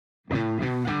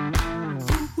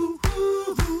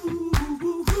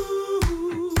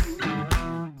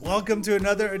Welcome to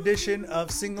another edition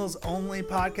of Singles Only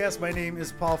Podcast. My name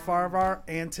is Paul Farahvar,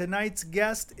 and tonight's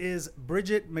guest is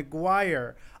Bridget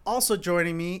McGuire. Also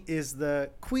joining me is the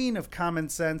queen of common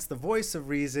sense, the voice of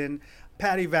reason,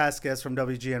 Patti Vasquez from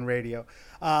WGN Radio.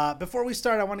 Before we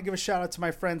start, I want to give a shout out to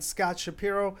my friend Scott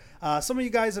Shapiro. Some of you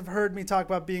guys have heard me talk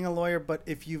about being a lawyer, but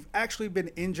if you've actually been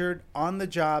injured on the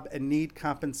job and need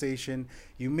compensation,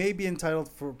 you may be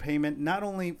entitled for payment, not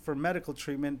only for medical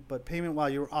treatment, but payment while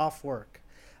you're off work.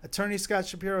 Attorney Scott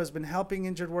Shapiro has been helping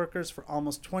injured workers for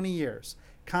almost 20 years.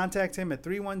 Contact him at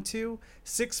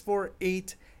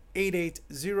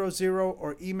 312-648-8800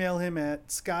 or email him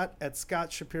at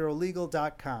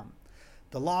scott@scottshapirolegal.com.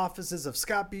 The law offices of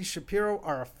Scott B. Shapiro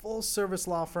are a full-service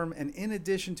law firm, and in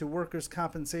addition to workers'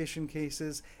 compensation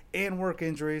cases and work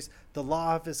injuries, the law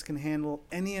office can handle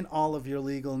any and all of your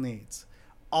legal needs.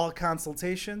 All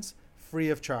consultations free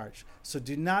of charge. So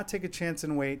do not take a chance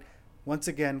and wait. Once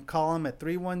again, call him at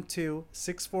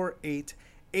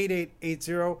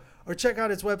 312-648-8880 or check out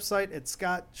his website at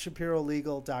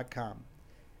scottshapirolegal.com.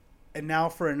 And now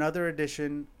for another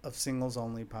edition of Singles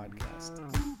Only Podcast.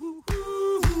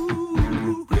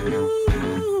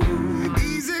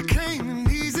 Easy came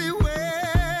and easy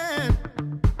went.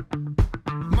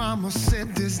 Mama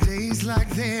said there's days like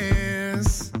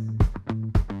this.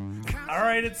 All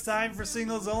right, it's time for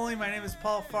Singles Only. My name is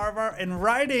Paul Farahvar, and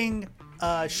riding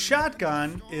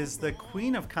shotgun is the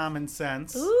queen of common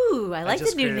sense. Ooh, I like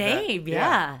the new name.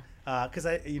 Yeah. Because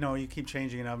you keep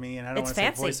changing it on me, and I don't want to say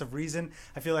voice of reason.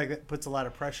 I feel like that puts a lot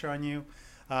of pressure on you.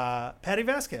 Patti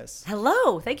Vasquez.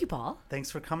 Hello. Thank you, Paul. Thanks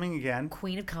for coming again.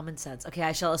 Queen of common sense. Okay,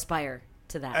 I shall aspire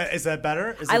to that. Is that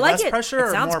better? Is it I like less it. pressure It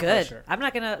or sounds more good. pressure? I'm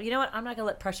not gonna. You know what? I'm not gonna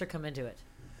let pressure come into it.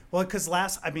 Well, because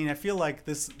I feel like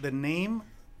the name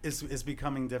is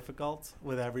becoming difficult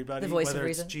with everybody. The voice Whether of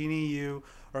it's reason. Jeannie, you,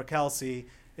 or Kelsey,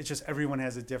 it's just everyone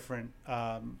has a different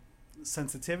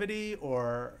sensitivity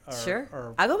or Sure.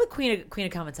 Or I'll go with Queen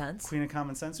of Common Sense. Queen of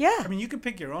Common Sense. Yeah. I mean, you could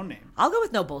pick your own name. I'll go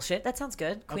with no bullshit. That sounds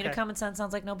good. Queen of Okay. Common Sense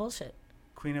sounds like no bullshit.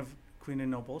 Queen of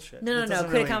no bullshit. No. That doesn't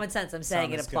Queen really of Common Sense. I'm saying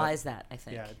sound it as good. applies that. I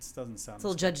think. Yeah, it doesn't sound. It's a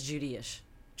little Judge Judy-ish.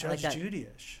 I like Judge that.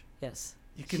 Judy-ish. Yes.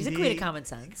 You can She's a be, Queen of Common You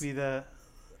Sense. could be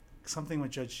something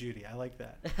with Judge Judy. I like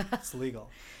that. It's legal.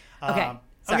 Okay.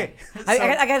 Sorry. Okay.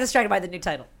 I got distracted by the new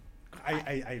title.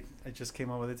 I just came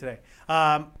up with it today.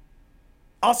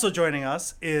 Also joining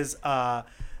us is a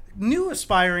new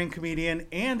aspiring comedian,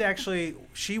 and actually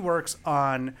she works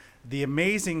on the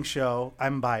amazing show,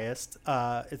 I'm Biased.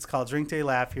 It's called Drink Day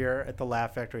Laugh here at the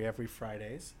Laugh Factory every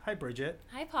Fridays. Hi, Bridget.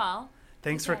 Hi, Paul.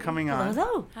 Thanks for coming on.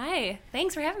 Hello. Hi.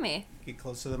 Thanks for having me. Get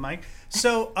close to the mic.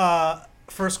 So,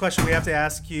 first question we have to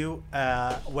ask you,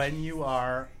 when you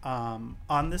are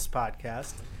on this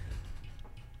podcast,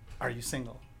 are you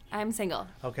single? I'm single.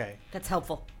 Okay. That's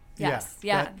helpful. Yes.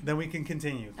 Yeah. Then we can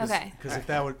continue. Okay. Because if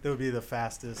that would be the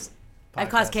fastest podcast. I've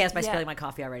caused chaos by Yeah. spilling my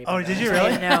coffee already. Oh, but did you I really?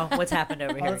 don't know what's happened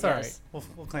over here. Oh, that's all Yes. right.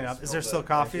 We'll clean up. Is there still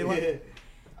coffee left?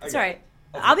 It's all right.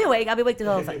 I'll be awake. I'll be awake the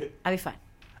whole thing. I'll be fine.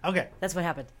 Okay. That's what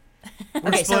happened.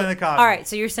 We're splitting the coffee. All right,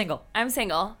 so you're single. I'm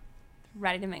single.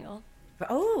 Ready to mingle.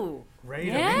 Oh, Ready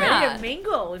to Yeah. mingle? ready to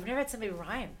mingle. We've never had somebody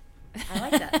rhyme. I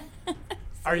like that.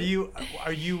 Are you what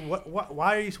are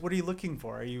you looking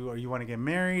for? Are you want to get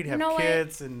married, have know what?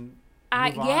 kids, and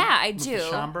move on? Yeah, I Move to do.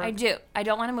 Schaumburg? I do. I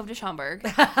don't want to move to Schaumburg.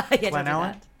 Yeah, don't do Glen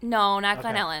Ellen? that. No, not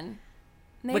Glen Okay. Ellen.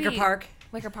 Wicker Park.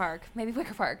 Wicker Park. Maybe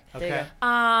Wicker Park. There you Okay.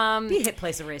 go. Be a hit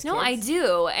place to raise No, kids. I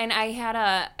do. And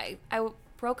I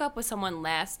broke up with someone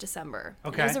last December.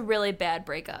 And Okay. It was a really bad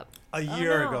breakup. A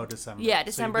year no. ago, December. Yeah, So you've been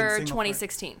December single for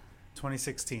 2016.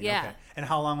 2016. Yeah. Okay. And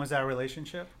how long was that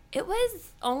relationship? It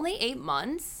was only 8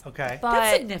 months. Okay. But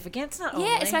That's significant. It's not yeah,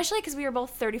 only. especially because we were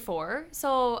both 34.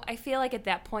 So I feel like at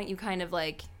that point you kind of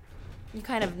know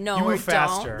You or move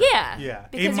faster. don't. Yeah. Yeah.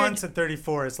 Because 8 you're- months at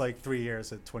 34 is like 3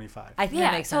 years at 25. I think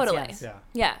Yeah, that makes sense. totally. Yes. Yeah.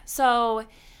 Yeah. So,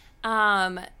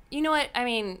 you know what? I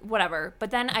mean, whatever.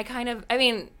 But then I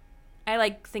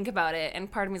think about it,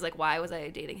 and part of me is like, why was I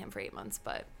dating him for 8 months?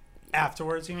 But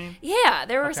Afterwards, you mean? yeah,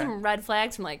 there were Okay. some red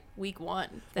flags from like week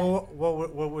one. that- Well,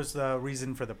 what was the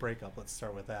reason for the breakup? Let's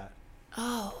start with that.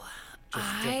 oh,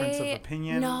 Just difference of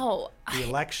opinion? No, The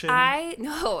election?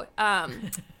 no.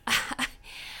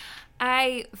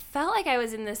 I felt like I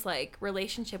was in this like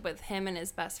relationship with him and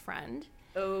his best friend.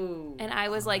 Oh. And I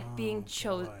was like being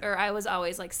chosen, boy. or I was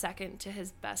always like second to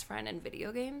his best friend in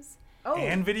video games. Oh.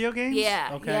 And video games?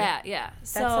 Yeah, Okay. yeah. That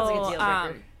sounds like a deal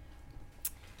breaker.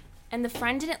 And the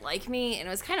friend didn't like me, and it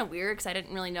was kind of weird because I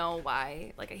didn't really know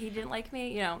why. Like, he didn't like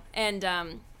me, And I, like, think about it, and part of me is like, why was I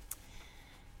dating him for 8 months? But yeah, totally. And the friend didn't like me, and it was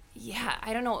kind of weird because I didn't really know why. Like, he didn't like me, and it was kind of weird because I didn't really know why. Like, he didn't like me, Yeah,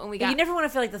 I don't know. When we got, You never want to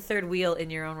feel like the third wheel in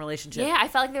your own relationship. yeah, I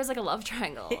felt like there was like a love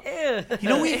triangle. Ew. You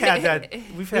know, we've had that in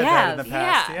the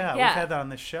past. Yeah. We've had that on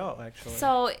this show, actually.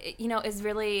 So, it's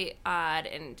really odd.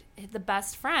 And the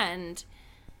best friend,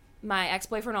 my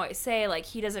ex-boyfriend always say, like,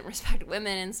 he doesn't respect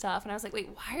women and stuff. And I was like, wait,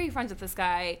 why are you friends with this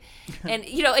guy? And,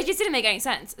 it just didn't make any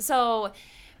sense. So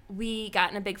we got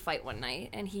in a big fight one night,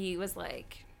 and he was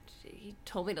like, he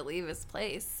told me to leave his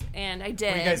place, and I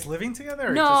did. Were you guys living together?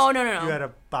 Or No. You had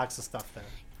a box of stuff there.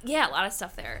 Yeah, a lot of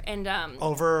stuff there. And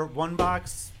Over one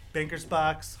box, banker's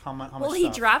box. How much? well, he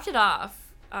dropped it off.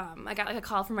 I got like a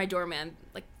call from my doorman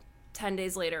like 10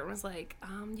 days later, and was like,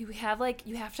 you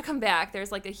have to come back.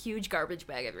 There's like a huge garbage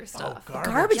bag of your stuff. Oh,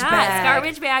 Garbage Yes, bag.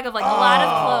 garbage bag of like a lot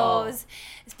of clothes,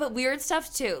 but weird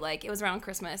stuff too. Like, it was around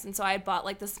Christmas, and so I had bought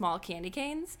like the small candy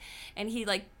canes, and he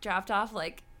like dropped off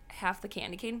like half the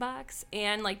candy cane box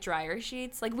and like dryer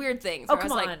sheets, like weird things. Oh, where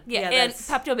come I was on. like, Yeah, and that's-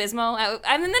 Pepto-Bismol.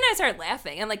 And then I started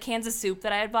laughing, and like cans of soup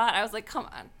that I had bought. I was like, come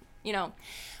on,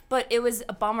 But it was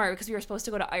a bummer because we were supposed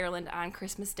to go to Ireland on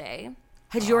Christmas Day.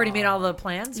 Had you already made all the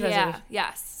plans? Yeah,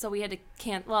 yes. So we had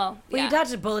to Well, yeah. you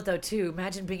dodged a bullet, though, too.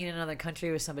 Imagine being in another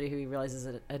country with somebody who he realizes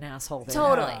is an asshole. There.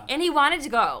 Totally. Yeah. And he wanted to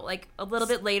go. Like, a little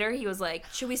bit later, he was like,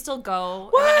 should we still go?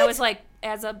 What? And I was like,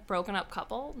 as a broken up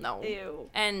couple, no. Ew.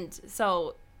 And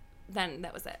so then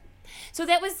that was it. So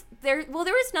that was there. Well,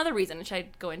 there was another reason. Should I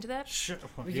go into that? Sure.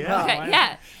 Okay, Yeah.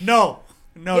 yeah. No,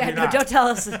 Yeah, do no, not. don't tell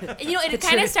us. It The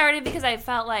kind of truth. started because I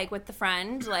felt like with the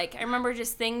friend, like, I remember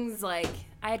just things like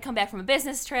I had come back from a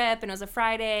business trip, and it was a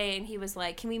Friday, and he was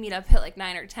like, can we meet up at like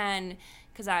 9 or 10?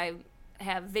 Because I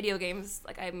have video games.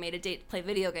 Like, I made a date to play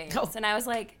video games. Oh. And I was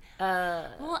like,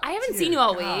 well, I haven't Dear seen you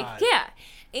all God. week.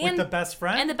 Yeah. With the best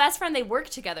friend? And the best friend, they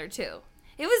worked together too.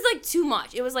 It was like too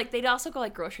much. It was like they'd also go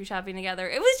like grocery shopping together.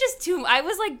 It was just too. I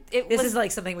was like, This is like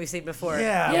something we've seen before.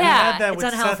 Yeah, we Yeah. had that It's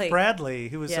with unhealthy. Seth Bradley,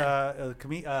 who was Yeah.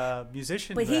 a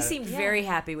musician. But he that- seemed very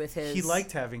happy with his... He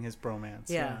liked having his bromance.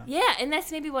 Yeah. Yeah, and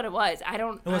that's maybe what it was. I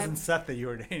don't. It wasn't Seth that you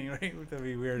were dating, right? That'd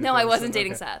be weird. No, if I it was wasn't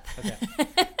dating okay. Seth.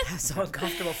 Okay. I was so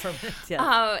uncomfortable from it.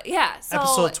 Yeah. Yeah. So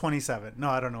Episode 27. No,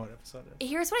 I don't know what episode it is.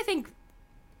 here's what I think.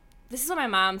 This is what my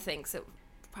mom thinks. It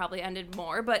probably ended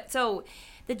more, but so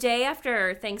the day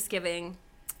after Thanksgiving,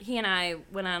 he and I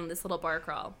went on this little bar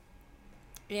crawl,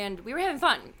 and we were having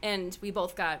fun, and we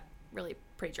both got really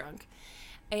pretty drunk.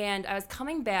 And I was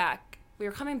coming back. We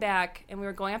were coming back, and we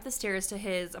were going up the stairs to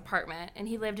his apartment, and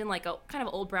he lived in like a kind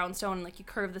of old brownstone, like you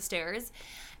curve the stairs,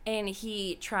 and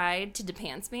he tried to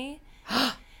depants me.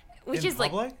 Which In is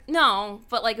public? like, no,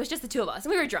 but like it was just the two of us,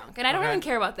 and we were drunk, and I don't Okay. even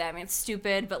care about that. I mean, it's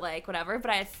stupid, but like whatever.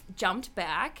 But I jumped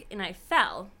back and I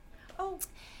fell, Oh.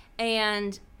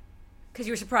 and Because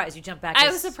you were surprised. You jumped back. I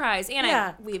as- was surprised, and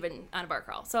Yeah. we've been on a bar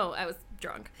crawl, so I was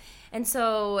drunk, and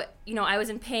so I was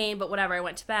in pain, but whatever. I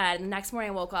went to bed, and the next morning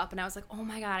I woke up and I was like, oh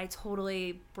my god, I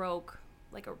totally broke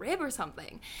like a rib or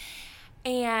something,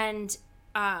 and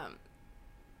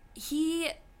he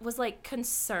was like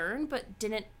concerned, but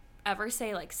didn't ever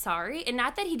say like sorry, and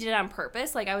not that he did it on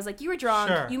purpose. Like I was like, you were drunk,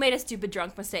 Sure. you made a stupid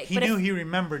drunk mistake. He but knew if, he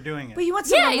remembered doing it. But you want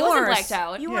some yeah, he wasn't remorse. blacked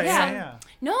out. You yeah, want yeah, some... yeah.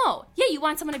 No, yeah, you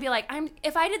want someone to be like,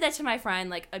 if I did that to my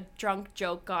friend, like a drunk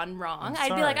joke gone wrong, I'd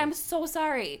be like, sorry. I'm so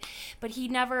sorry. But he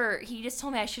just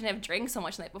told me I shouldn't have drank so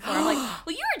much the night before. I'm like,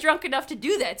 well, you were drunk enough to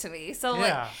do that to me. So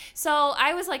Yeah. so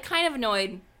I was like kind of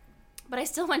annoyed, but I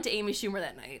still went to Amy Schumer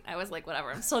that night. I was like,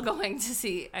 whatever, I'm still going to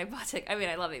see, I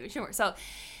love Amy Schumer. So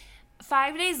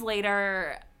 5 days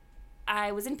later,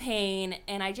 I was in pain,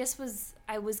 and I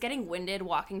was getting winded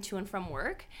walking to and from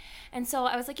work. And so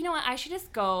I was like, you know what, I should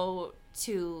just go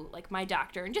to like my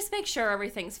doctor and just make sure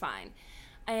everything's fine.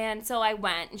 And so I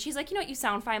went, and she's like, you know what, you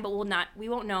sound fine, but we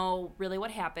won't know really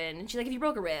what happened. And she's like, if you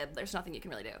broke a rib, there's nothing you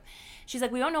can really do. She's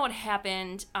like, we don't know what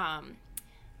happened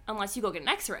unless you go get an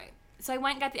x-ray. So I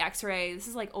went and got the x-ray. This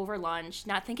is like over lunch,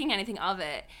 not thinking anything of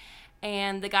it.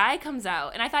 And the guy comes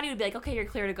out, and I thought he would be like, okay, you're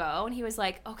clear to go. And he was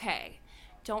like, okay,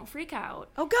 don't freak out.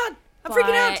 Oh, God. I'm But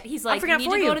freaking out. He's I'm like, freaking you out need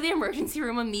for to you. go to the emergency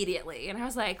room immediately. And I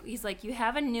was like, he's like, you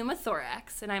have a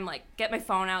pneumothorax. And I'm like, get my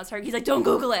phone out. He's like, don't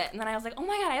Google it. And then I was like, oh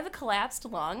my God, I have a collapsed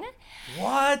lung.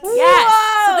 What?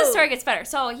 Yes. So Whoa! this story gets better.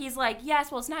 So he's like, yes,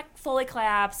 well, it's not fully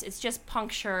collapsed. It's just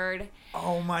punctured.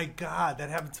 Oh my God, that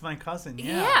happened to my cousin.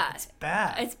 Yeah. Yeah. It's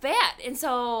bad. It's bad. And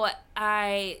so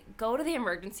I go to the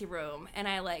emergency room, and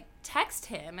I like text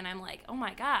him, and I'm like, oh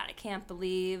my God, I can't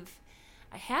believe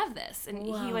I have this. And he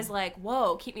Whoa. was like,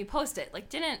 whoa, keep me posted. Like,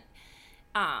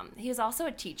 he was also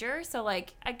a teacher, so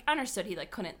like I understood he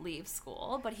like couldn't leave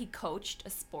school, but he coached a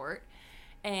sport,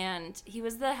 and he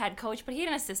was the head coach, but he had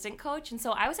an assistant coach. And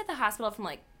so I was at the hospital from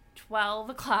like 12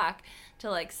 o'clock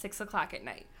to like 6 o'clock at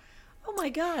night. Oh my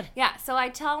God. Yeah, so I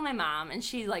tell my mom, and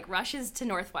she like rushes to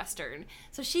Northwestern.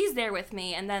 So she's there with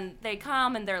me, and then they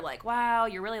come, and they're like, "Wow,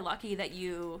 you're really lucky that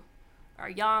you are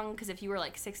young, because if you were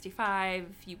like 65,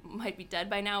 you might be dead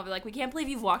by now." But like, we can't believe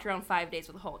you've walked around 5 days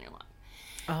with a hole in your lung.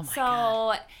 Oh my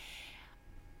God.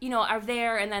 So, are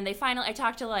there, and then I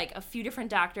talked to like a few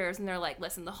different doctors, and they're like,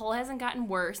 "Listen, the hole hasn't gotten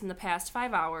worse in the past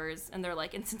 5 hours," and they're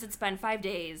like, "And since it's been 5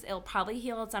 days, it'll probably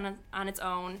heal on its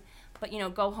own. But,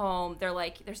 go home." They're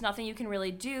like, "There's nothing you can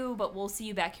really do, but we'll see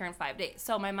you back here in 5 days."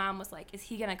 So my mom was like, "Is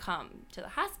he going to come to the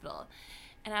hospital?"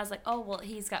 And I was like, "Oh, well,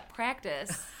 he's got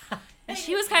practice." And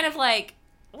she was kind of like,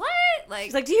 "What?" Like,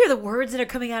 She's like, "Do you hear the words that are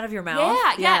coming out of your mouth?"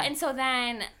 Yeah. And so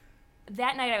then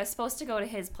that night I was supposed to go to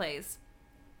his place.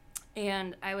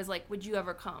 And I was like, "Would you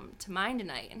ever come to mine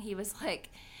tonight?" And he was like,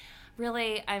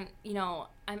 "Really? I'm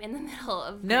in the middle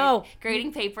of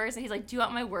grading papers." And he's like, "Do you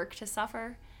want my work to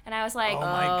suffer?" And I was like, "Oh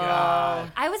my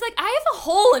God." I was like, "I have a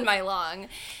hole in my lung.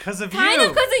 Because of you. Kind of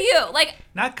because of you. Like,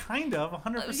 not kind of,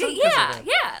 100% yeah, of it.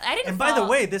 yeah. I didn't And by the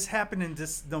way, this happened in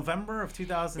November of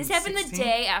 2016. This happened the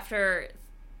day after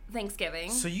Thanksgiving.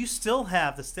 So you still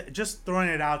have just throwing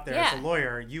it out there as a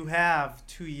lawyer, you have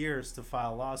 2 years to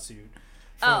file a lawsuit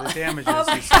for the damages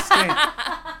you sustained.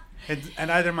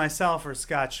 And either myself or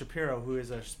Scott Shapiro, who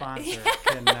is our sponsor,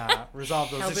 can resolve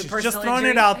those issues. Just throwing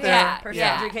it out there.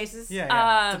 Personal injury cases?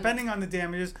 Yeah. Depending on the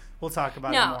damages, we'll talk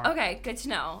about it more. Okay, good to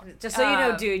know. Just so you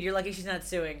know, dude, you're lucky she's not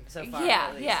suing so far.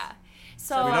 Yeah.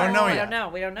 So we don't know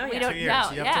yet. We don't know yet. We don't 2 years. know.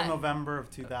 So you have till November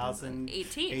of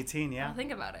 2018. 18, yeah. I'll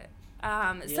think about it.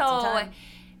 So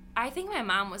I think my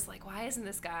mom was like, "Why isn't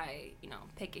this guy,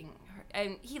 picking her?"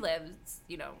 And he lives,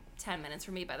 10 minutes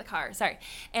from me by the car. Sorry.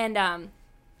 And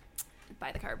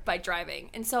by driving.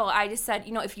 And so I just said,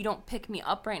 "If you don't pick me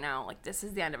up right now, like, this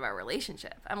is the end of our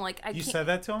relationship." I'm like, I can't. You said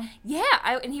that to him?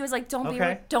 Yeah. And he was like,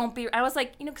 don't be. I was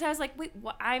like, because I was like, wait,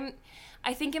 what?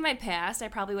 I think in my past, I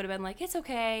probably would have been like, "It's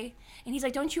okay." And he's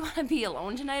like, "Don't you want to be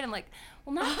alone tonight?" I'm like,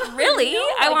 "Well, not really.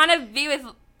 I want to be with,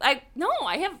 I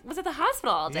was at the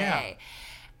hospital all day."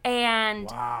 And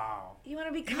wow. You want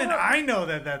to be even I know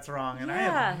that that's wrong, and I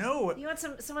have no you want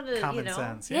someone to common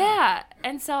sense. Yeah.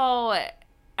 And so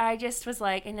I just was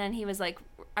like, and then he was like,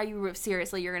 "Are you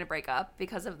seriously, you're going to break up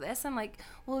because of this?" I'm like,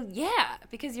 "Well, yeah,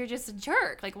 because you're just a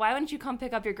jerk. Like, why wouldn't you come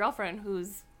pick up your girlfriend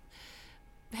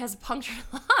has a punctured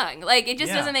lung?" Like, it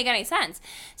just doesn't make any sense.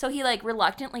 So he like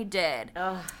reluctantly did.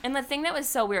 Ugh. And the thing that was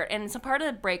so weird, and so part of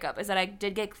the breakup is that I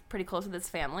did get pretty close with his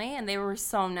family, and they were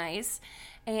so nice.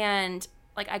 And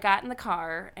like, I got in the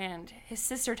car, and his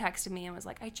sister texted me and was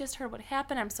like, "I just heard what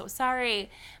happened. I'm so sorry."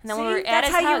 And then when we were at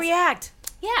his house, that's how you react.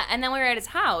 Yeah, and then we were at his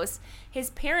house. His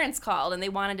parents called, and they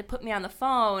wanted to put me on the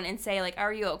phone and say, like,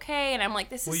 "Are you okay?" And I'm like,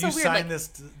 "This is so weird." Will you sign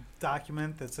this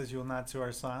document that says you will not sue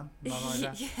our son? Like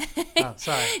that? Oh,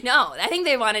 sorry. No, I think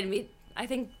they wanted me. I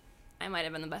think I might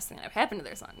have been the best thing that ever happened to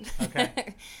their son.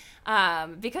 Okay.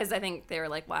 Because I think they were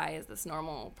like, "Why is this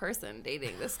normal person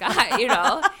dating this guy?"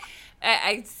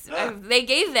 They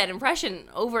gave that impression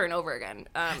over and over again.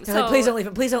 So like, "Please don't leave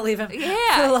him. Please don't leave him."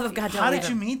 Yeah. For the love of God, don't leave him. How did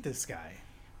you meet this guy?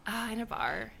 In a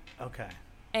bar. Okay.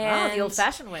 And the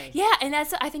old-fashioned way. Yeah, and I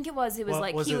think it was. It was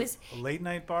like he was a late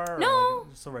night bar. Or no,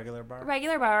 like just a regular bar.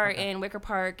 Regular bar in Wicker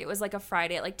Park. It was like a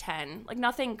Friday at like 10, like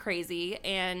nothing crazy.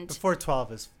 And before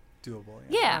 12 is doable.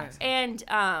 Yeah, and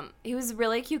he was a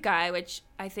really cute guy, which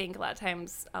I think a lot of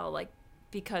times I'll like,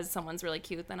 because someone's really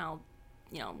cute, then I'll,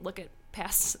 look at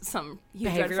past some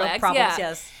huge red flags. Problems,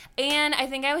 yes. And I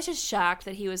think I was just shocked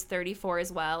that he was 34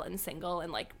 as well and single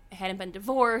and like hadn't been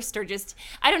divorced or just,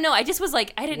 I don't know. I just was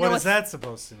like, I didn't know what is that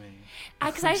supposed to mean.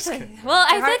 Because I feel like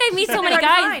I meet so many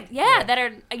guys, that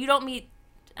are, you don't meet,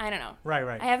 I don't know.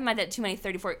 Right. I haven't met that too many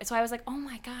 34. So I was like, oh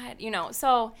my God,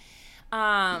 so,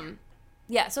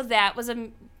 so that was a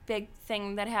big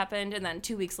thing that happened. And then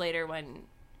 2 weeks later when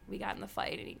we got in the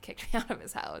fight and he kicked me out of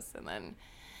his house and then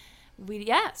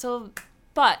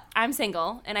but I'm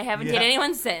single and I haven't dated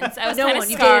anyone since. I was kind of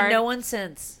scarred. You dated no one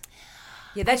since.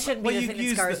 Yeah, that shouldn't be the thing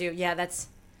that scars you. Yeah, that's.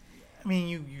 I mean,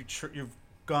 you've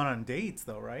gone on dates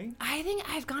though, right? I think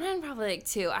I've gone on probably like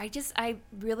 2. I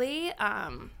really,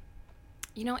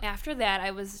 after that I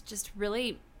was just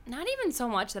really not even so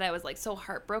much that I was like so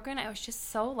heartbroken. I was just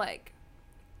so like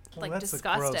that's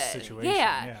disgusted. A gross situation.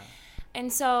 Yeah.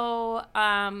 And so,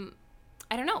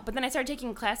 I don't know. But then I started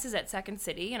taking classes at Second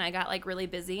City and I got like really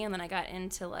busy and then I got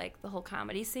into like the whole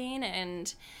comedy scene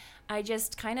and I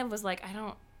just kind of was like, I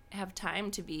don't have time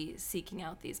to be seeking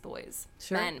out these boys.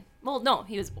 Sure. Men. Well, no,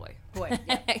 he was a boy. Boy.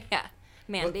 Yeah.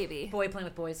 Yeah. Baby. Boy playing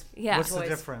with boys. Yeah. What's the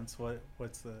difference?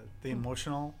 What's the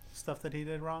emotional stuff that he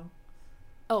did wrong?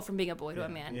 Oh, from being a boy to a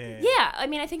man. Yeah. I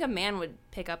mean, I think a man would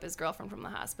pick up his girlfriend from the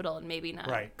hospital and maybe not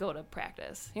Right. go to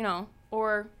practice, you know,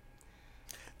 or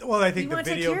Well, I think You the wanna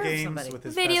take video care of games somebody. with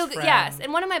his video. best friend. Yes,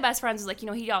 and one of my best friends was like, you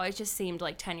know, he always just seemed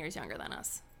like 10 years younger than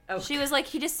us. Oh. She was like,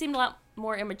 he just seemed a lot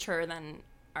more immature than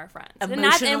our friends, and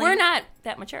Emotionally? we're not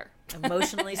that mature.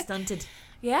 Emotionally stunted.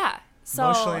 Yeah. So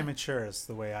Emotionally mature is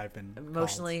the way I've been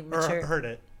Emotionally called. mature. Or heard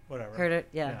it. Whatever. Heard it?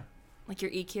 Yeah. like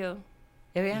your EQ,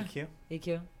 Oh, yeah. EQ.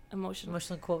 EQ. emotional.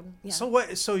 Emotional quotient. Yeah. So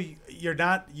what? So you're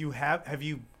not? Have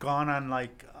you gone on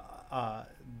like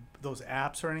those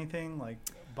apps or anything like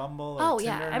Bumble? Or Oh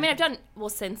Tinder yeah. or I mean, I've anything? done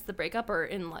since the breakup or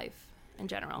in life in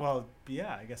general. Well,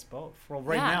 yeah, I guess both. Well,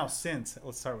 right Yeah. now, since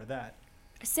let's start with that.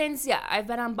 Since I've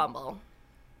been on Bumble.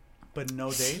 But no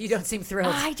dates. You don't seem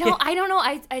thrilled. I don't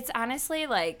know. It's honestly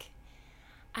like,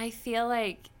 I feel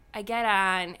like I get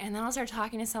on and then I'll start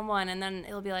talking to someone and then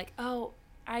it'll be like, oh,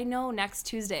 I know next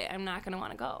Tuesday I'm not gonna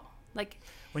want to go. Like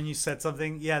When you said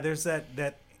something, yeah, there's that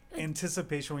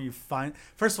anticipation when you find.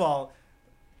 First of all,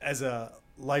 as a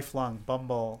lifelong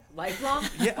Bumble. Lifelong?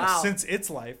 Yeah, Wow. since its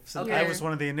life. Since Okay. I was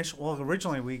one of the initial. Well,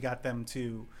 originally we got them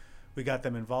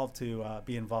involved to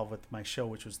be involved with my show,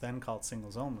 which was then called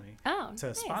Singles Only. Oh, To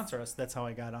nice. sponsor us. That's how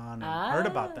I got on and heard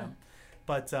about them.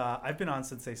 But I've been on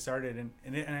since they started,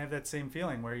 and I have that same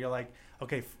feeling where you're like,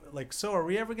 okay, so are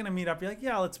we ever gonna meet up? You're like,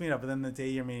 yeah, let's meet up. And then the day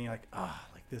you're meeting, you're like,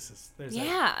 like there's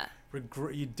that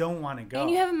regret. You don't want to go. And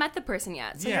you haven't met the person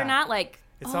yet, so Yeah. you're not like,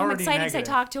 It's I'm already excited to negative.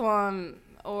 talk to him.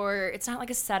 Or it's not like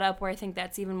a setup where I think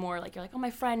that's even more like you're like, oh, my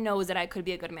friend knows that I could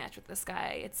be a good match with this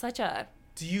guy. It's such a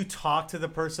Do you talk to the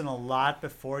person a lot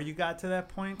before you got to that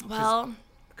point? well.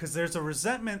 Because there's a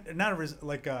resentment, not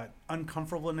like a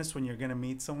uncomfortableness when you're gonna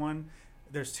meet someone.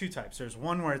 There's two types. There's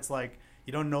one where it's like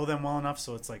you don't know them well enough,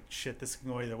 so it's like shit, this can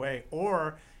go either way.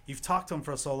 Or you've talked to them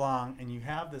for so long and you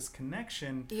have this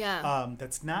connection. Yeah.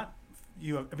 That's not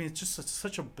you. I mean, it's just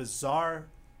such a bizarre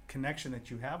connection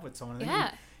that you have with someone. And then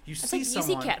Yeah. You It's see like someone.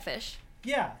 you see catfish.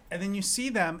 Yeah, and then you see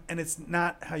them, and it's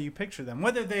not how you picture them.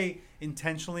 Whether they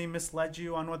intentionally misled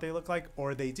you on what they look like,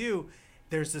 or they do,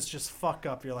 there's this just fuck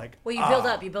up. You're like, Well,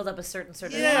 you build up a certain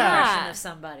sort of Yeah. impression of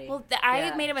somebody. Well, I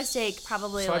Yeah. made a mistake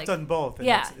probably So like I've done both. And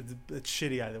Yeah. it's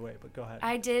shitty either way. But go ahead.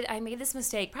 I made this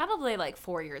mistake probably like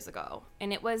 4 years ago,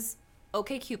 and it was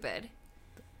OkCupid.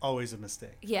 Always a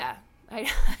mistake. Yeah, I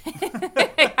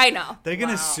I know. They're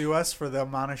gonna sue us for the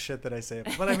amount of shit that I say.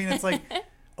 But I mean, it's like,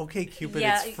 okay, Cupid,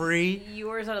 yeah, it's free.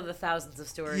 Yours out of the thousands of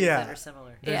stories Yeah. that are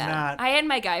similar. They're not. I had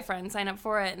my guy friend sign up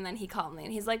for it, and then he called me,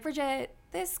 and he's like, Bridget,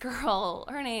 this girl,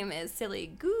 her name is Silly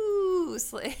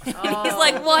Goose. Like, he's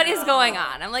like, what is going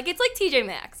on? I'm like, it's like TJ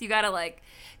Maxx. You gotta like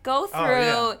go through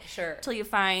yeah. Sure. till you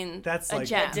find That's a like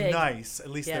gem. nice. At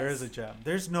least there Yes. is a gem.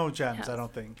 There's no gems. Yes. I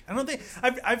don't think.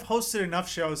 I've hosted enough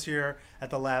shows here at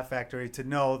the Laugh Factory to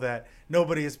know that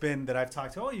nobody has been that I've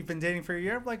talked to. Oh, you've been dating for a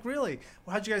year? I'm like, really?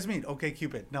 Well, how'd you guys meet? Okay,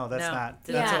 Cupid. No, that's No. not.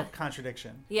 Yeah. That's a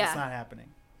contradiction. Yeah. It's not happening.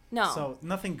 No. So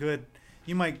nothing good.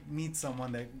 You might meet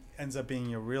someone that ends up being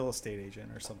your real estate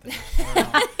agent or something. I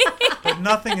don't know. But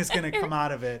nothing is going to come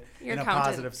out of it Your in a accountant.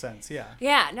 positive sense. Yeah.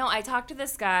 Yeah, no, I talked to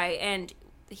this guy, and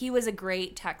he was a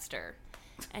great texter,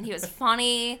 and he was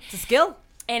funny. It's a skill.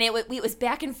 And it was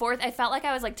back and forth. I felt like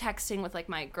I was like texting with like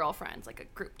my girlfriends, like a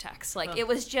group text. Like it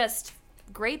was just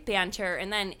great banter.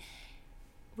 And then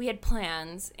we had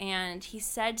plans, and he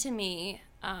said to me,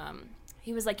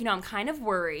 he was like, you know, I'm kind of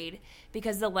worried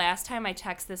because the last time I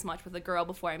texted this much with a girl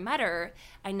before I met her,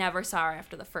 I never saw her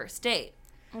after the first date.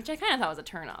 Which I kind of thought was a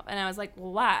turn off. And I was like,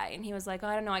 well, why? And he was like, oh,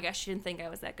 I don't know. I guess she didn't think I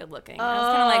was that good looking. And I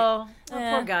was kind of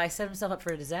like, poor guy set himself up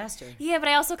for a disaster. yeah, but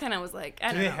I also kind of was like, I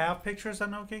Do don't they know. have pictures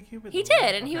on OkCupid? He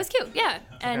did, and he Okay. was cute, yeah.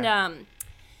 And Okay.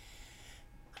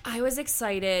 I was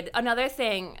excited. Another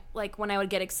thing, like when I would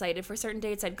get excited for certain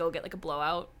dates, I'd go get like a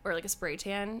blowout or like a spray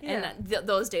tan, Yeah. and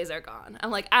those days are gone. I'm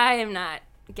like, I am not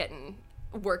getting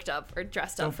worked up or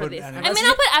dressed Don't up for put these. any- I mean,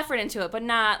 I'll put effort into it, but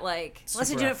not like, Unless you're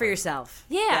Super doing it for effort. yourself.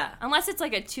 yeah. Unless it's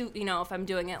like if I'm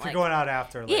doing it If like you're going out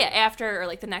after. Like, yeah, after or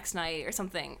like the next night or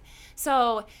something.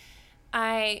 So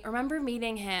I remember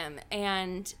meeting him,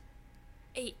 and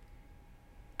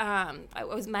I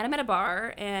met him at a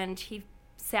bar, and he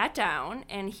sat down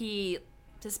and he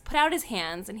just put out his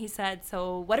hands and he said,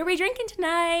 so what are we drinking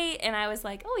tonight? And I was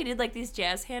like, oh, he did like these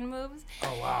jazz hand moves.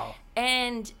 Oh, wow.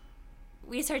 And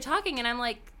we started talking, and I'm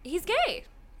like, he's gay.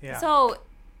 Yeah. So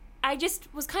I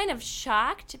just was kind of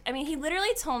shocked. I mean, he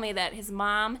literally told me that his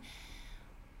mom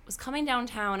was coming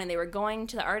downtown and they were going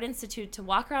to the Art Institute to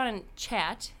walk around and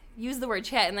chat, use the word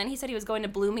chat, and then he said he was going to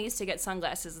Bloomies to get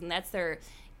sunglasses, and that's their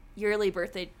yearly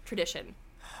birthday tradition.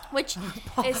 which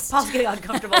is Paul's getting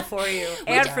uncomfortable for you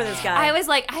and for this guy. I was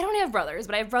like, I don't have brothers,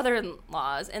 but I have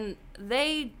brother-in-laws, and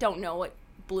they don't know what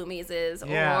Bloomies is,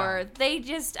 or they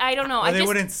just, I don't know. Or they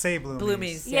wouldn't say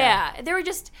Bloomies. Yeah. They were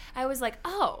just, I was like,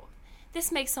 oh,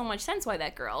 this makes so much sense why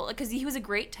that girl, because he was a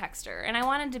great texter, and I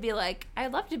wanted to be like,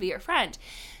 I'd love to be your friend.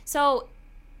 So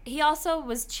he also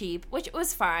was cheap, which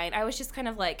was fine. I was just kind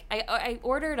of like, I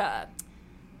ordered a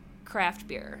craft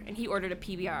beer, and he ordered a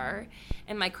PBR,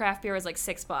 and my craft beer was like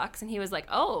 $6, and he was like,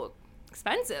 oh,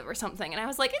 expensive or something, and I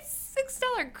was like, it's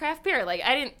 $6 craft beer. Like,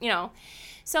 I didn't,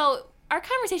 so our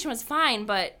conversation was fine,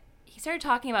 but he started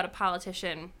talking about a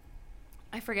politician.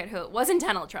 I forget who. It wasn't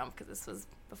Donald Trump, because this was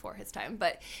before his time,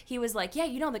 but he was like, yeah,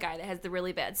 the guy that has the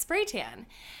really bad spray tan.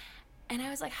 And I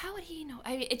was like, how would he know?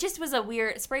 It just was a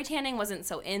weird, spray tanning wasn't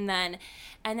so in then.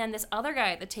 And then this other guy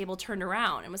at the table turned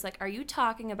around and was like, are you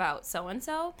talking about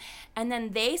so-and-so? And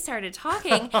then they started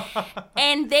talking,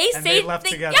 and they stayed. They left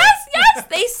together. Yes,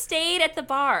 they stayed at the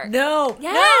bar.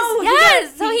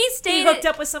 Yes. So he stayed. He hooked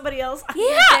up with somebody else.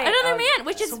 Yeah, another man,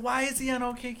 which is. So why is he on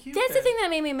OkCupid? That's the thing that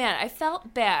made me mad. I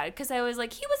felt bad because I was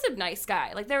like, he was a nice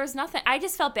guy. Like, there was nothing. I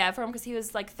just felt bad for him because he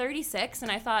was like 36,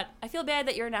 and I thought, I feel bad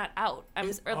that you're not out.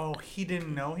 He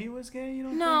didn't know he was gay? You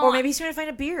don't No. think? Or maybe he's trying to find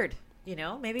a beard.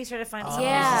 Maybe he's trying to find something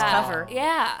yeah, to cover.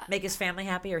 Yeah. Make his family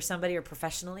happy, or somebody, or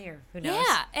professionally, or who knows.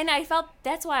 Yeah, and I felt,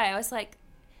 that's why I was like,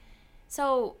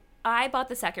 so I bought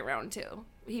the second round too.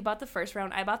 He bought the first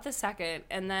round, I bought the second,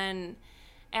 and then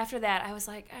after that I was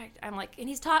like, I'm like, and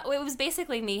it was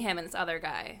basically me, him, and this other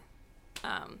guy.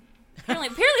 Apparently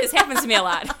this happens to me a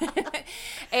lot.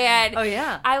 And oh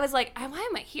yeah, I was like, why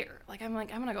am I here? I'm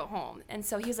gonna go home. And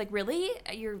so he was like, really?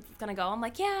 You're gonna go? I'm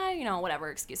like, yeah, whatever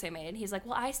excuse I made. He's like,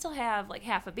 well, I still have like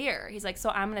half a beer. He's like, so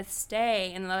I'm gonna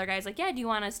stay. And the other guy's like, yeah, do you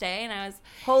want to stay? And I was,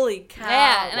 holy cow.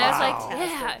 Yeah. And wow. I was like,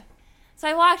 yeah. So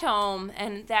I walked home,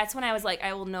 and that's when I was like,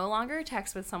 I will no longer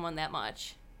text with someone that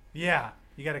much. Yeah.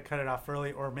 You got to cut it off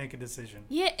early or make a decision.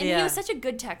 Yeah, and he was such a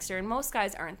good texter, and most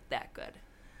guys aren't that good.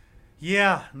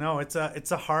 Yeah, no, it's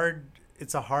a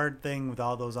hard thing with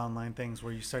all those online things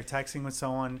where you start texting with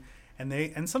someone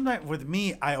and sometimes with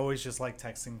me, I always just like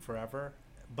texting forever.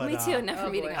 But me too,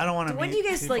 never meeting up. I don't want to. When do you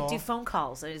guys people. like do phone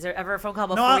calls? Is there ever a phone call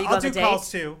before No, you go I'll on the do date?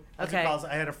 calls too. Okay.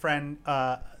 I had a friend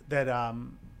that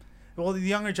well, the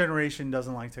younger generation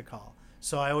doesn't like to call.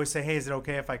 So I always say, hey, is it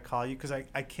okay if I call you? Because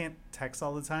I can't text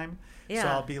all the time. Yeah. So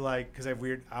I'll be like, because I have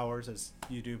weird hours as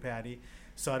you do, Patty.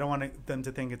 So I don't want them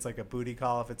to think it's like a booty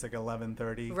call if it's like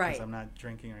 11:30 because right. I'm not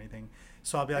drinking or anything.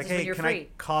 So I'll be like, This is when hey, you're can free. I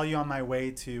call you on my way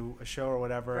to a show or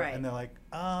whatever? Right. And they're like,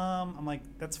 I'm like,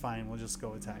 that's fine. We'll just go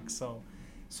with text. So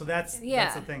that's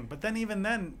the thing. But then even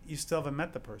then, you still haven't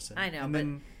met the person. I know, and but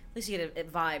then, at least you get a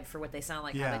vibe for what they sound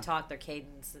like, how Yeah. they talk, their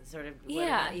cadence, and sort of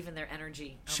even their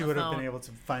energy. she on would the have phone. been able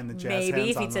to find the jazz Maybe hands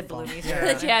if on he'd the said phone. Bloomies.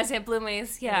 Yeah. The jazz at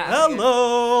Bloomies, yeah.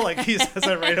 Hello, like he says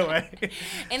it right away.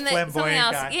 And Flamboyant something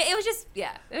else, guy. it was just,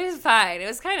 it was fine. It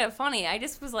was kind of funny. I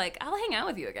just was like, I'll hang out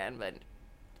with you again, but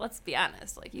let's be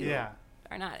honest, like you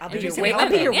are not. I'll be your, interested in I'll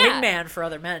be your women. wingman for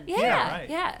other men. Yeah, right.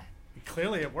 Yeah.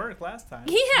 Clearly it worked last time.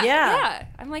 Yeah.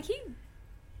 I'm like, he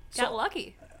got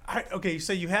lucky. Okay,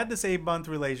 so you had this 8-month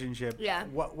relationship. Yeah.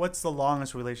 What's the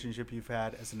longest relationship you've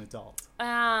had as an adult?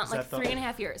 Like that the-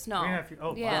 3.5 years. No. 3.5 years.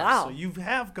 Oh, Yeah. wow. Wow. So you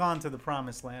have gone to the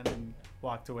promised land and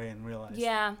walked away and realized.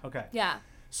 Yeah. Okay. Yeah.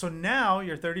 So now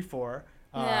you're 34.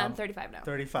 Yeah, I'm 35 now.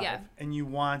 35. Yeah. And you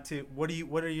want to. What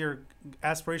are your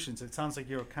aspirations? It sounds like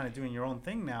you're kind of doing your own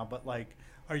thing now, but like,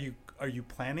 are you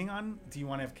planning on? Do you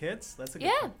want to have kids? That's a good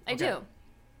Yeah, thing. I do.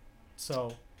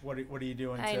 So what are you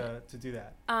doing to do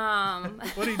that?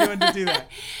 What are you doing to do that?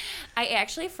 I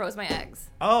actually froze my eggs.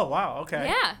 Oh wow. Okay.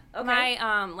 Yeah. Okay.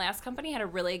 My last company had a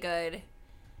really good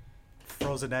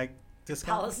Frozen egg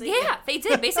discount. Policy. Yeah, they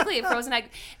did basically a frozen egg.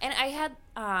 And I had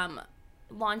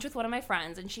lunch with one of my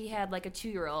friends, and she had like a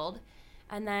 2-year-old,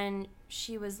 and then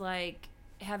she was like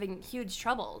having huge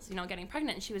troubles, getting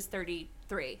pregnant. And she was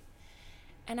 33,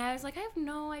 and I was like, I have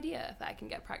no idea if I can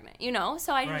get pregnant,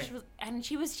 So I just was, and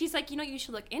she's like, you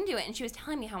should look into it, and she was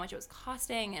telling me how much it was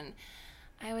costing, and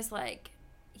I was like,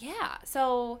 yeah.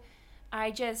 So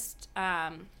I just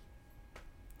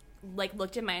like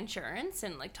looked at my insurance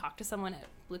and like talked to someone at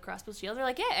Blue Cross Blue Shield. They're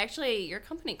like, yeah, actually your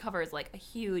company covers like a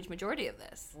huge majority of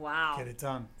this. Wow. Get it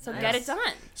done. So Nice. get it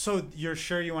done. So you're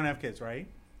sure you want to have kids, right?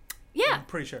 Yeah. I'm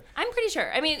pretty sure. I'm pretty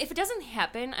sure. I mean, if it doesn't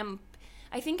happen,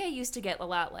 I think I used to get a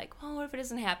lot like, well, what if it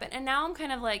doesn't happen? And now I'm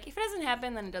kind of like, if it doesn't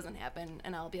happen, then it doesn't happen,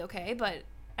 and I'll be okay. But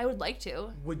I would like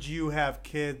to. Would you have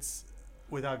kids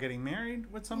without getting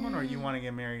married with someone, or you want to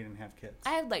get married and have kids?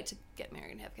 I would like to get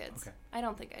married and have kids. Okay. I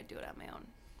don't think I'd do it on my own.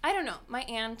 I don't know. My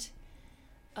aunt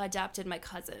adopted my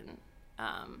cousin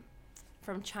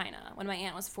from China when my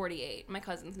aunt was 48. My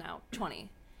cousin's now 20.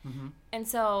 And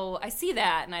so I see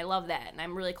that and I love that and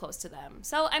I'm really close to them.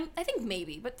 So I think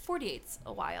maybe, but 48's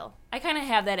a while. I kind of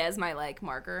have that as my like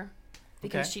marker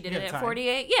because she did it at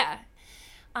 48. Yeah.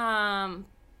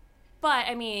 But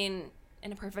I mean,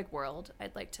 in a perfect world,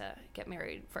 I'd like to get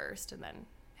married first and then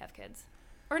have kids.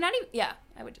 Or not even, yeah,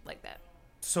 I would like that.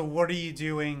 So what are you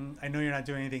doing? I know you're not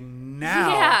doing anything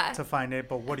now to find it,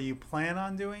 but what do you plan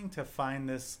on doing to find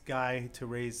this guy to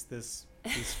raise these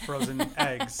frozen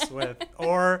eggs with,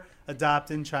 or adopt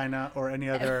in China or any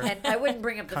other And I wouldn't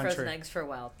bring up the country. frozen eggs for a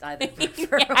while either.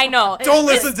 I know. Don't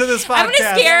listen to this podcast. I'm going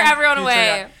to scare everyone Future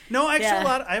away. guy. No, actually,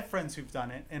 Yeah. I have friends who've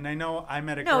done it, and I know I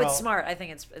met a No, girl. it's smart. I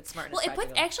think it's smart. And Well, it's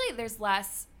practical. actually, there's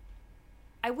less.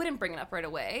 I wouldn't bring it up right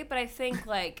away, but I think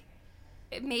like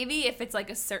maybe if it's like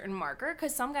a certain marker,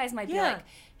 because some guys might be Yeah. like,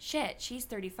 "Shit, she's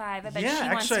 35. I bet Yeah, she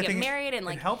wants actually, to I get think married," and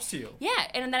like it helps you. yeah,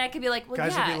 and then I could be like, "Well,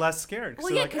 Guys yeah, would be less scared. Well,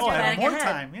 Well, yeah, like, 'cause oh, you're I have planning more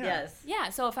ahead. time. Yeah. Yes. yeah."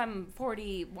 So if I'm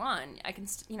 41, I can,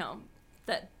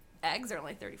 the eggs are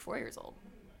only 34 years old.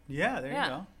 Yeah, there Yeah. you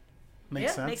go.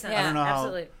 Makes sense. Makes sense. I don't know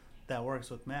Absolutely. how that works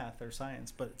with math or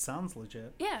science, but it sounds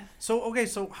legit. Yeah. So okay,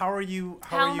 so how are you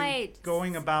How am I-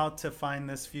 going about to find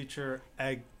this future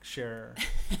egg sharer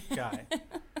guy?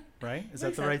 Right? Is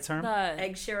that the right term? The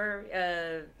Egg sharer,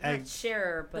 Egg- not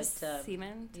sharer, the but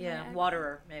semen. to yeah, the egg?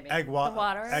 waterer maybe. Egg The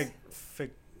water? Egg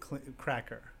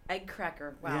cracker. Egg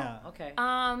cracker. Wow. Yeah. Okay.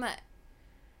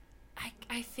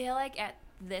 I feel like at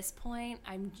this point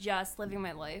I'm just living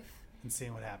my life. And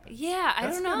seeing what happens. Yeah, I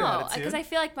That's don't a good know, attitude. because I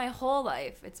feel like my whole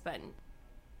life it's been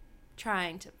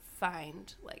trying to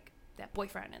find like that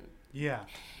boyfriend,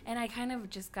 and I kind of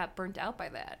just got burnt out by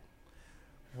that.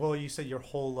 Well, you said your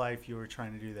whole life you were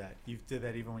trying to do that. You did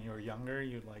that even when you were younger.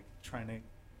 You like trying to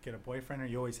get a boyfriend, or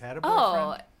you always had a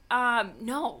boyfriend?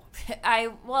 No, I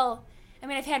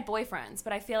mean I've had boyfriends,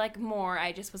 but I feel like more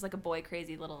I just was like a boy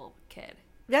crazy little kid.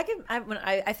 Yeah,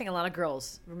 I think a lot of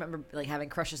girls remember like having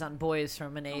crushes on boys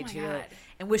from an age my God.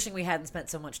 and wishing we hadn't spent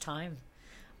so much time,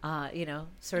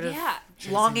 sort of Yeah.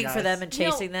 longing Chasing for them guys. and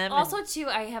chasing them. Also, too,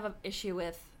 I have an issue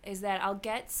with is that I'll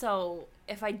get so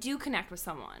if I do connect with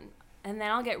someone, and then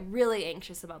I'll get really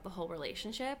anxious about the whole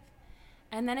relationship,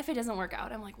 and then if it doesn't work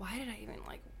out, I'm like, why did I even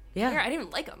like? Yeah. care? I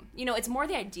didn't like them. It's more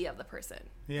the idea of the person.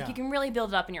 Yeah. Like, you can really build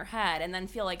it up in your head, and then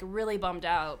feel like really bummed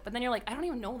out, but then you're like, I don't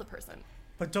even know the person.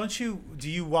 But do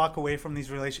you walk away from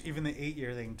these relationships, even the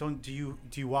 8-year thing? Do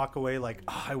you walk away like,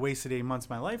 oh, I wasted 8 months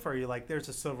of my life? Or are you like, there's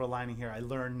a silver lining here. I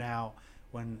learned now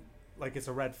when, like, it's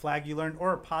a red flag you learned,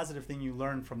 or a positive thing you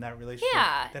learned from that relationship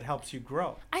that helps you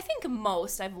grow. I think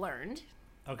most I've learned.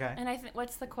 Okay. And I think,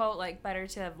 what's the quote, like, better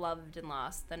to have loved and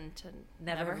lost than to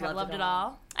never have have loved loved at at all.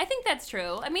 all? I think that's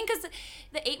true. I mean, because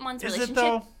the 8 months Is relationship. it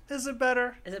though? Is it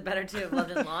better? Is it better to have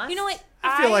loved and lost? You know what?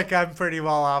 I feel like I'm pretty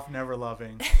well off never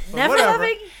loving. But Never whatever.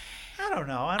 loving? I don't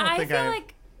know. I don't I think feel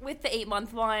like with the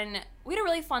 8-month one, we had a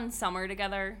really fun summer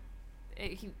together.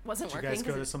 He wasn't Did you working. guys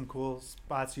go 'cause to some cool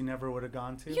spots you never would have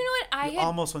gone to? you know what? You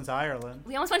almost went to Ireland.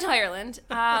 We almost went to Ireland.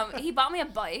 He bought me a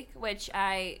bike, which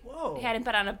I Whoa. hadn't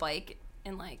been on a bike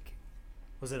in like.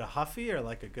 Was it a Huffy or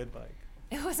like a good bike?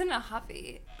 It wasn't a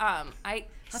Huffy.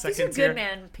 These are Second tier? good,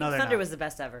 man. Pink No, they're Thunder not. was the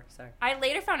best ever. Sorry. I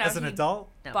later found out As an he adult?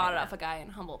 No, bought it maybe off a guy in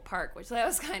Humboldt Park, which that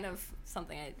was kind of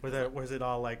something I. Was it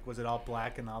all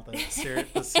black and all the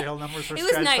serial numbers were It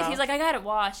was scratched nice. out? He's like, I got it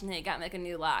washed, and then he got me like a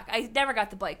new lock. I never got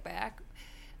the bike back.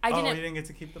 I Oh, didn't. you didn't get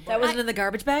to keep the bike? That wasn't in the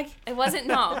garbage bag? It wasn't.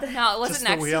 No, it wasn't Just the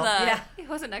next to wheel? the. Yeah. It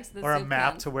wasn't next to the. or a soup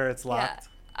map can. to where it's locked?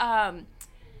 Yeah.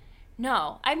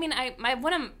 No, I mean,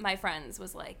 one of my friends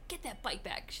was like, "Get that bike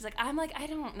back." She's like, "I'm like, I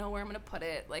don't know where I'm gonna put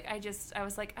it. Like, I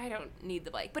was like, I don't need the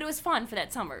bike." But it was fun for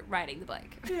that summer riding the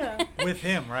bike. Yeah. With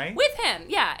him, right? With him,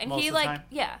 yeah, and Most he of the like, time?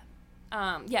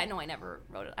 yeah, no, I never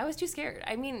rode it. I was too scared.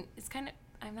 I mean, it's kind of,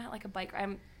 I'm not like a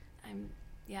biker.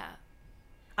 Yeah.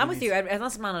 I'm with you.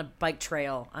 Unless I'm on a bike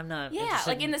trail, I'm not. Yeah, interested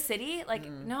like in the city, like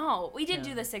no, we did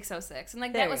do the 606, and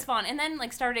like that was fun. And then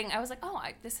like starting, I was like, oh,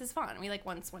 this is fun. We like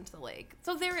once went to the lake,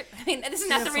 so there. I mean, this is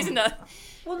not the reason to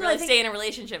Well, no, really I think- stay in a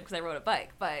relationship because I rode a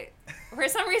bike, but for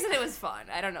some reason it was fun.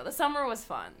 I don't know. The summer was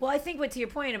fun. Well, I think to your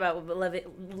point about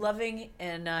loving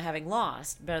and having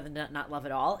lost, better than not love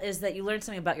at all, is that you learn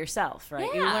something about yourself, right?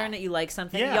 You Yeah. learn that you like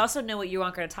something. Yeah. You also know what you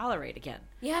aren't going to tolerate again.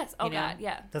 Yes. Oh You know? God.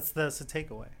 Yeah. That's the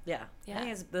takeaway. Yeah. Yeah. I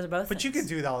think those are both. But you things.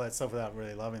 can do all that stuff without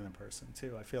really loving the person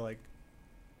too. I feel like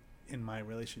in my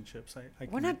relationships, I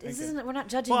can, We're not. I This can- isn't. We're not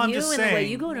judging Well, I'm you in just the way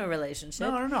saying- you go into a relationship.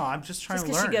 No. I'm just trying Just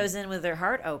to because learn. she goes in with her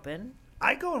heart open.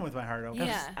 I go in with my heart open.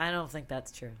 Yeah. I don't think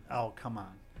that's true. Oh, come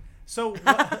on. So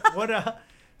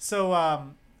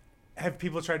have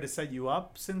people tried to set you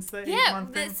up since the 8 Yeah.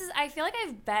 month thing? I feel like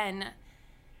I've been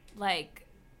like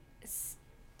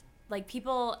like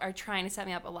people are trying to set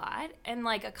me up a lot, and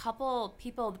like a couple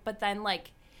people, but then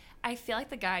like I feel like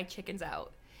the guy chickens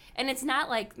out, and it's not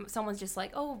like someone's just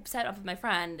like, oh, set up with my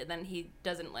friend, and then he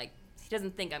doesn't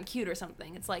think I'm cute or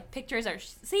something. It's like pictures are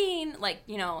seen, like,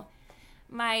 you know,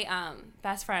 my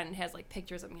best friend has like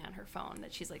pictures of me on her phone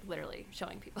that she's like literally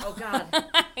showing people. Oh God.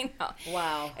 I know.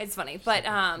 Wow. It's funny, but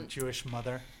Jewish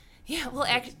mother. yeah, well,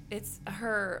 actually, it's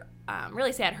her.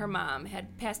 Really sad. Her mom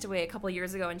had passed away a couple of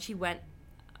years ago, and she went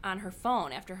on her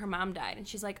phone after her mom died, and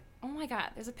she's like, "Oh my God,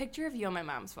 there's a picture of you on my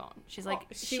mom's phone." She's like,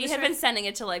 she had been sending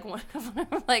it to like one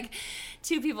of like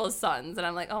two people's sons, and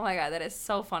I'm like, "Oh my God, that is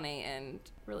so funny and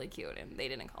really cute." And they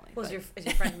didn't call me. Is your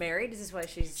friend married? Is this why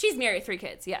she's married, 3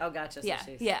 kids? Yeah. Oh, gotcha. So Yeah.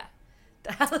 she's... Yeah.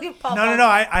 Look at Paul. No.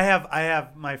 I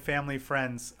have my family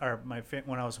friends, or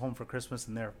when I was home for Christmas,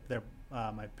 and they're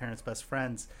my parents' best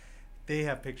friends. They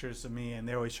have pictures of me, and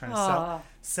they're always trying to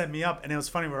set me up. And it was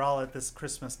funny. We're all at this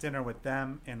Christmas dinner with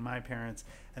them and my parents,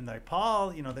 and like,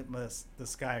 Paul, you know,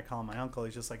 this guy, I call him my uncle.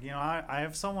 He's just like, you know, I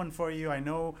have someone for you. I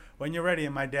know when you're ready.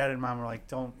 And my dad and mom were like,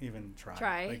 don't even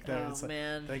try. Like,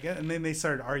 man. And then they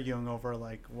started arguing over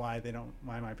like why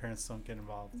my parents don't get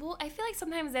involved. Well, I feel like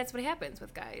sometimes that's what happens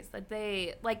with guys.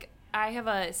 I have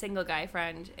a single guy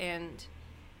friend, and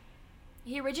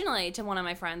he originally, to one of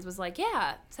my friends, was like,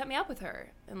 yeah, set me up with her.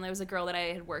 And there was a girl that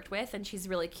I had worked with, and she's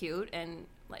really cute and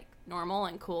like normal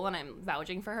and cool, and I'm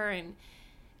vouching for her.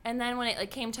 And then when it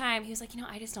like came time, he was like, you know,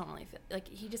 I just don't really feel like,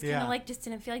 he just kind of like just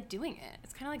didn't feel like doing it.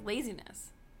 It's kind of like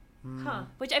laziness. Huh.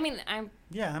 Which, I mean,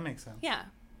 Yeah, that makes sense. Yeah.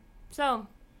 So.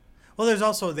 Well, there's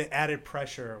also the added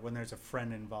pressure when there's a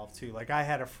friend involved too. Like, I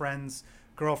had a friend's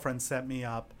girlfriend set me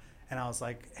up, and I was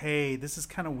like, hey, this is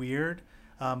kind of weird.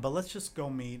 But let's just go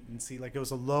meet and see. Like, it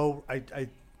was a low.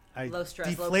 I low stress,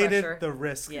 deflated low pressure. the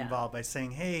risk involved by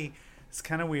saying, "Hey, it's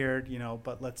kind of weird, you know,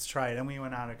 but let's try it." And we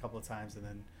went out a couple of times, and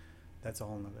then that's a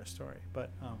whole nother story.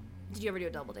 But did you ever do a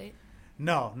double date?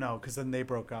 No, because then they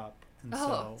broke up, and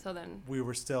so then we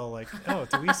were still like, "Oh,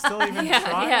 do we still even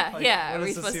try?" Yeah. Are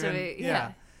we supposed to be?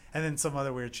 Yeah. And then some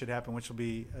other weird shit happened, which will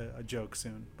be a joke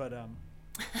soon. But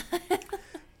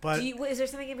But is there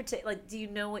something in particular? Like, do you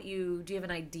have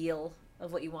an ideal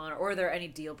of what you want, or are there any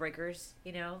deal breakers?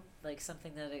 You know, like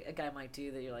something that a guy might do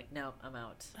that you're like, no, I'm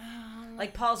out.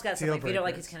 Like Paul's got something. If you don't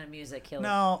like his kind of music,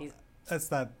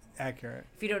 that's not accurate.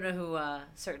 If you don't know who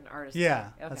certain artists,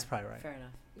 that's probably right. Fair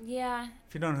enough. Yeah.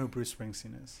 If you don't know who Bruce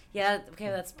Springsteen is. Yeah. Okay,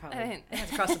 that's probably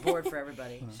that's across the board for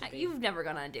everybody. You've never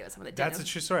gone on a date with someone that That's a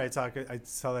true story. I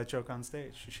tell that joke on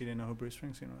stage. She didn't know who Bruce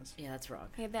Springsteen was. Yeah, that's wrong.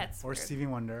 Yeah, that's or weird. Stevie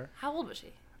Wonder. How old was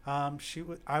she?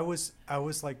 I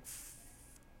was like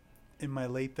in my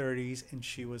late 30s, and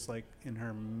she was like in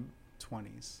her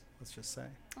 20s. Let's just say.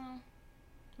 I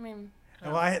mean.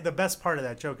 Well, the best part of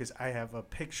that joke is I have a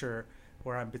picture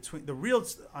where I'm between the real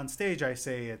on stage. I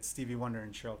say it's Stevie Wonder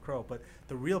and Sheryl Crow, but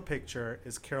the real picture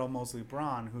is Carol Moseley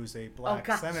Braun, who's a black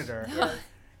senator,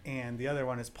 and the other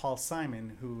one is Paul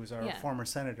Simon, who's our former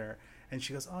senator. And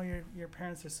she goes, "Oh, your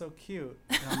parents are so cute."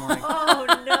 And I'm like, "Oh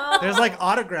no!" There's like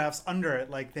autographs under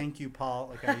it, like "Thank you, Paul."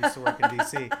 Like, I used to work in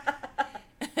D.C.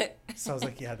 So I was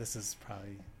like, "Yeah, this is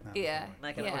probably not." Yeah.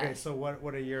 Okay, so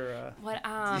what are your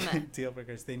deal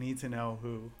breakers? They need to know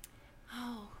who.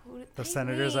 Oh, who the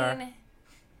senators are.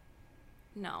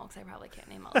 No, because I probably can't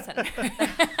name all the senators.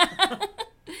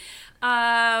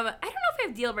 I don't know if I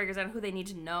have deal breakers on who they need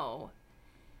to know.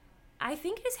 I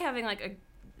think just having like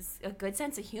a good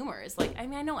sense of humor is like, I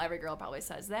mean, I know every girl probably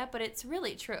says that, but it's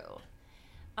really true.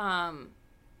 And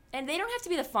they don't have to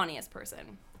be the funniest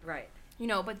person. Right. You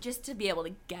know, but just to be able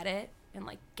to get it and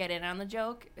like get in on the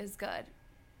joke is good.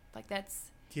 Like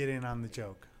that's... Get in on the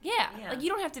joke. Yeah. Like they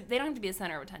don't have to be the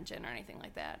center of attention or anything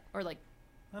like that. Or like...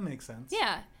 That makes sense.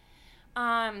 Yeah.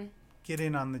 Get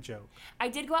in on the joke. I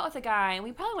did go out with a guy, and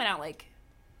we probably went out like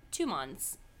 2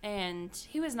 months, and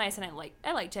he was nice, and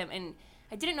I liked him, and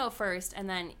I didn't know at first, and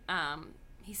then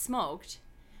he smoked,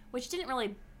 which didn't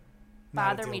really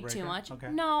bother me too much. Okay.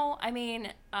 No, I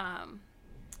mean,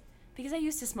 because I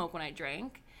used to smoke when I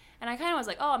drank, and I kind of was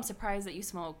like, oh, I'm surprised that you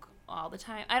smoke all the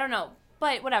time. I don't know,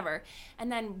 but whatever.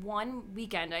 And then one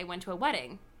weekend I went to a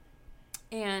wedding,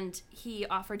 and he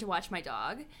offered to watch my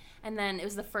dog, and then it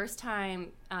was the first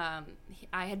time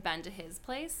I had been to his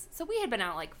place. So we had been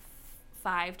out like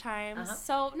 5 times. Uh-huh.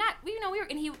 So not, we were,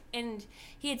 and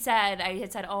he had said, I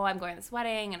had said, oh, I'm going to this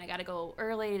wedding and I got to go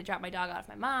early to drop my dog off at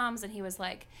my mom's. And he was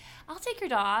like, I'll take your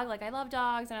dog. Like, I love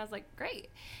dogs. And I was like, great.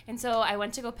 And so I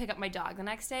went to go pick up my dog the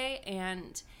next day,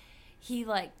 and he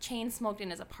like chain smoked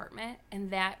in his apartment, and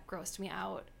that grossed me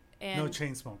out. And no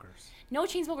chain smokers. No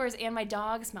chain smokers, and my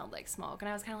dog smelled like smoke. And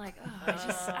I was kind of like,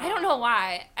 oh, I don't know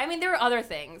why. I mean, there were other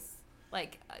things.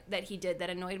 that he did that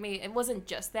annoyed me. It wasn't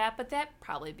just that, but that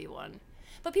probably be one.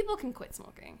 But people can quit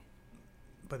smoking.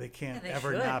 But they can't Yeah, they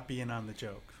ever should. not be in on the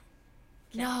joke.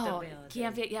 No,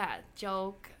 can't be. Yeah,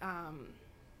 joke. I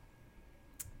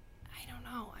don't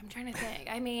know. I'm trying to think.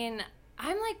 I mean,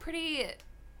 I'm like pretty.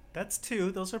 That's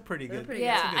 2. Those are pretty good. pretty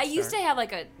Yeah, That's a good I used to start. have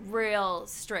like a real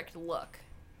strict look.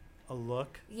 A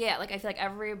look. Yeah, like I feel like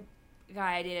every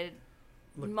guy I dated,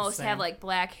 Look the most same. have like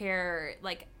black hair.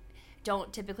 Like,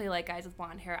 don't typically like guys with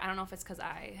blonde hair. I don't know if it's because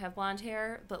I have blonde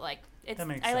hair, but like it's That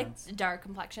makes I sense. like dark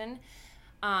complexion.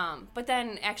 But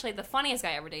then actually the funniest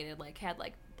guy I ever dated like had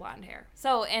like blonde hair.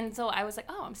 So I was like,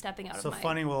 oh, I'm stepping out So of my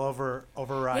funny will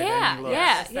override yeah, any look.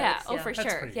 yeah, Aesthetics, yeah. Oh, yeah. for That's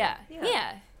sure. pretty Yeah. good.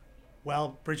 Yeah.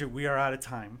 Well, Bridget, we are out of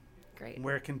time. Great.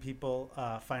 Where can people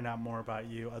find out more about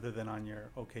you other than on your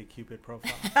OkCupid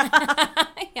profile?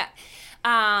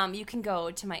 Yeah. You can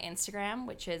go to my Instagram,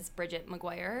 which is Bridget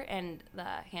McGuire, and the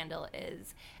handle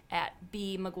is at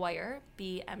BMcGuire,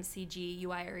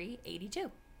 BMCGUIRE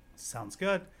 82. Sounds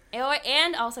good.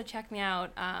 And also check me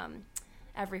out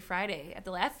every Friday at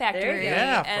the Laugh Factory There you go.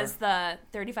 Yeah, as the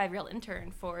 35-year-old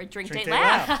intern for Drink Date Date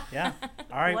Laugh. Yeah.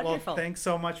 All right. Wonderful. Well, thanks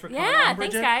so much for coming Yeah, on,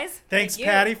 Bridget. thanks, guys. Thanks, Thank you.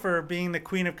 Patti, for being the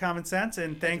queen of common sense,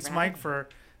 and thanks, for Mike, having me. for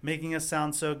making us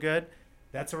sound so good.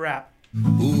 That's a wrap.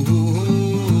 Ooh,